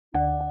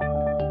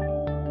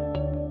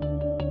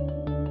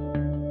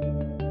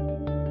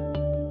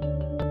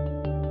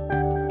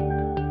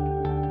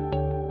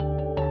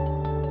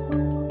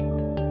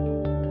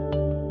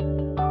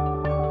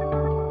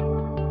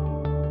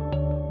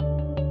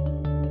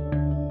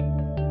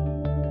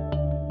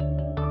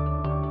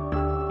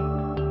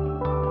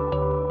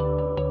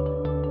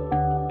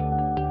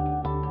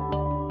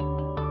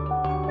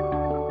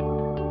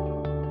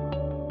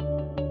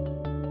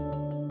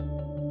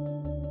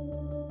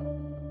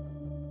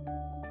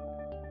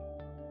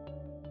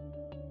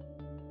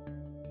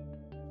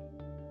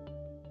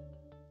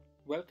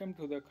Welcome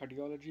to the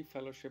Cardiology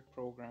Fellowship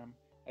Program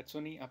at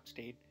SUNY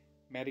Upstate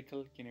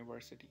Medical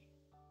University.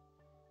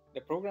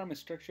 The program is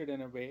structured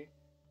in a way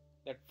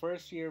that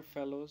first-year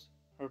fellows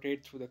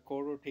rotate through the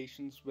core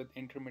rotations with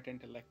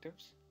intermittent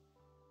electives,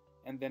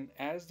 and then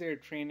as their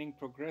training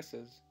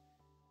progresses,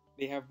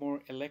 they have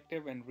more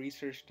elective and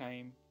research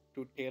time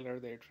to tailor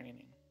their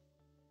training.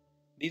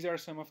 These are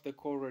some of the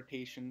core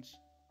rotations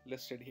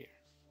listed here.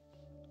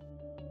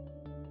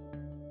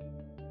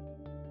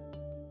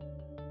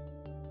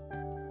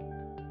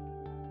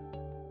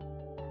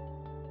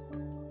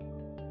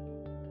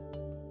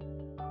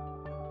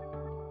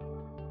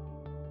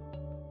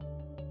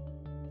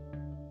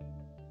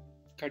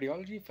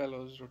 Cardiology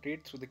fellows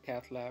rotate through the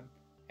cath lab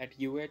at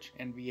UH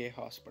and VA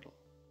hospital.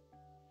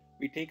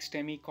 We take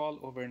STEMI call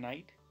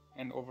overnight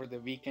and over the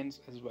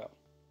weekends as well.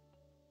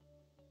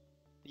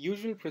 The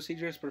usual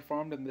procedures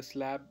performed in this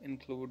lab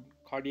include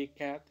cardiac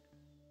cath,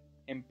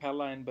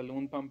 impella and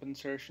balloon pump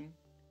insertion,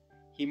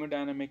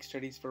 hemodynamic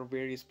studies for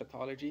various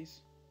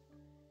pathologies,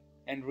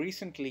 and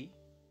recently,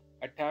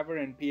 a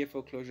TAVR and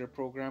PFO closure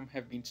program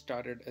have been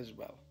started as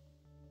well.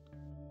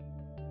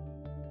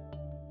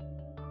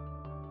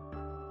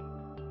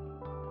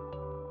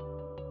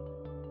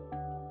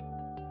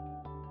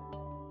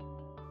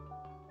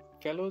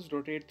 Fellows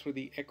rotate through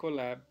the echo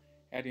lab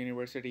at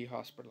University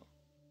Hospital.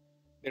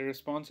 Their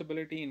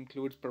responsibility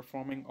includes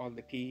performing all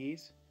the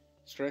TEs,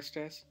 stress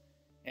tests,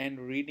 and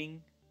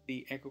reading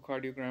the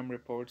echocardiogram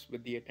reports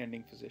with the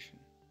attending physician.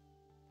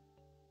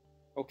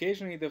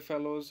 Occasionally, the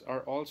fellows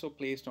are also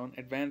placed on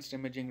advanced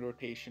imaging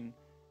rotation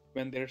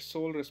when their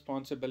sole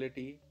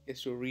responsibility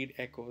is to read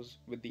echoes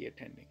with the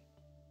attending.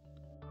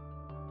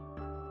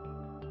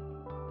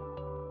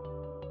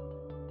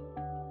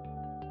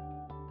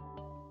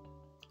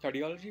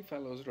 Cardiology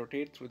fellows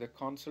rotate through the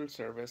consult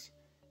service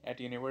at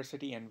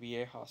University and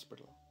VA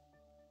hospital.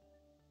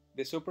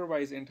 They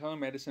supervise internal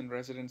medicine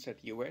residents at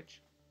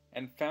UH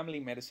and family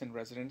medicine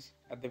residents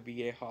at the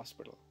VA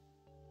hospital.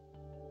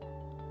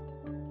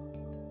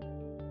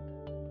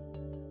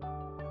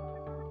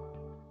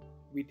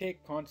 We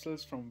take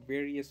consults from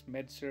various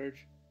med-surg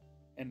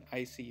and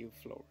ICU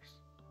floors.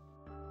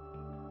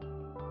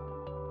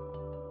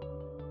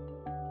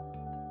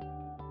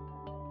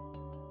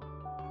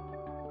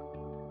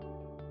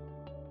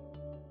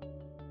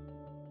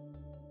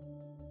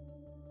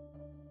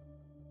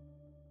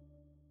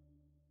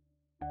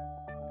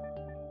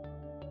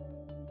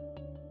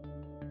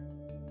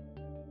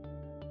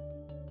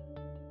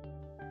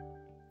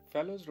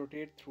 Fellows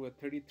rotate through a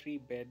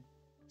 33-bed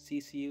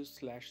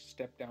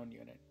CCU/step-down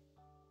unit.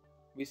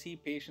 We see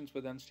patients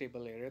with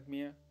unstable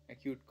arrhythmia,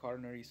 acute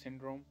coronary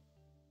syndrome,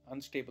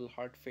 unstable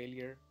heart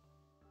failure,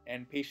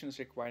 and patients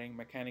requiring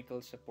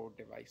mechanical support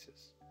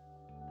devices.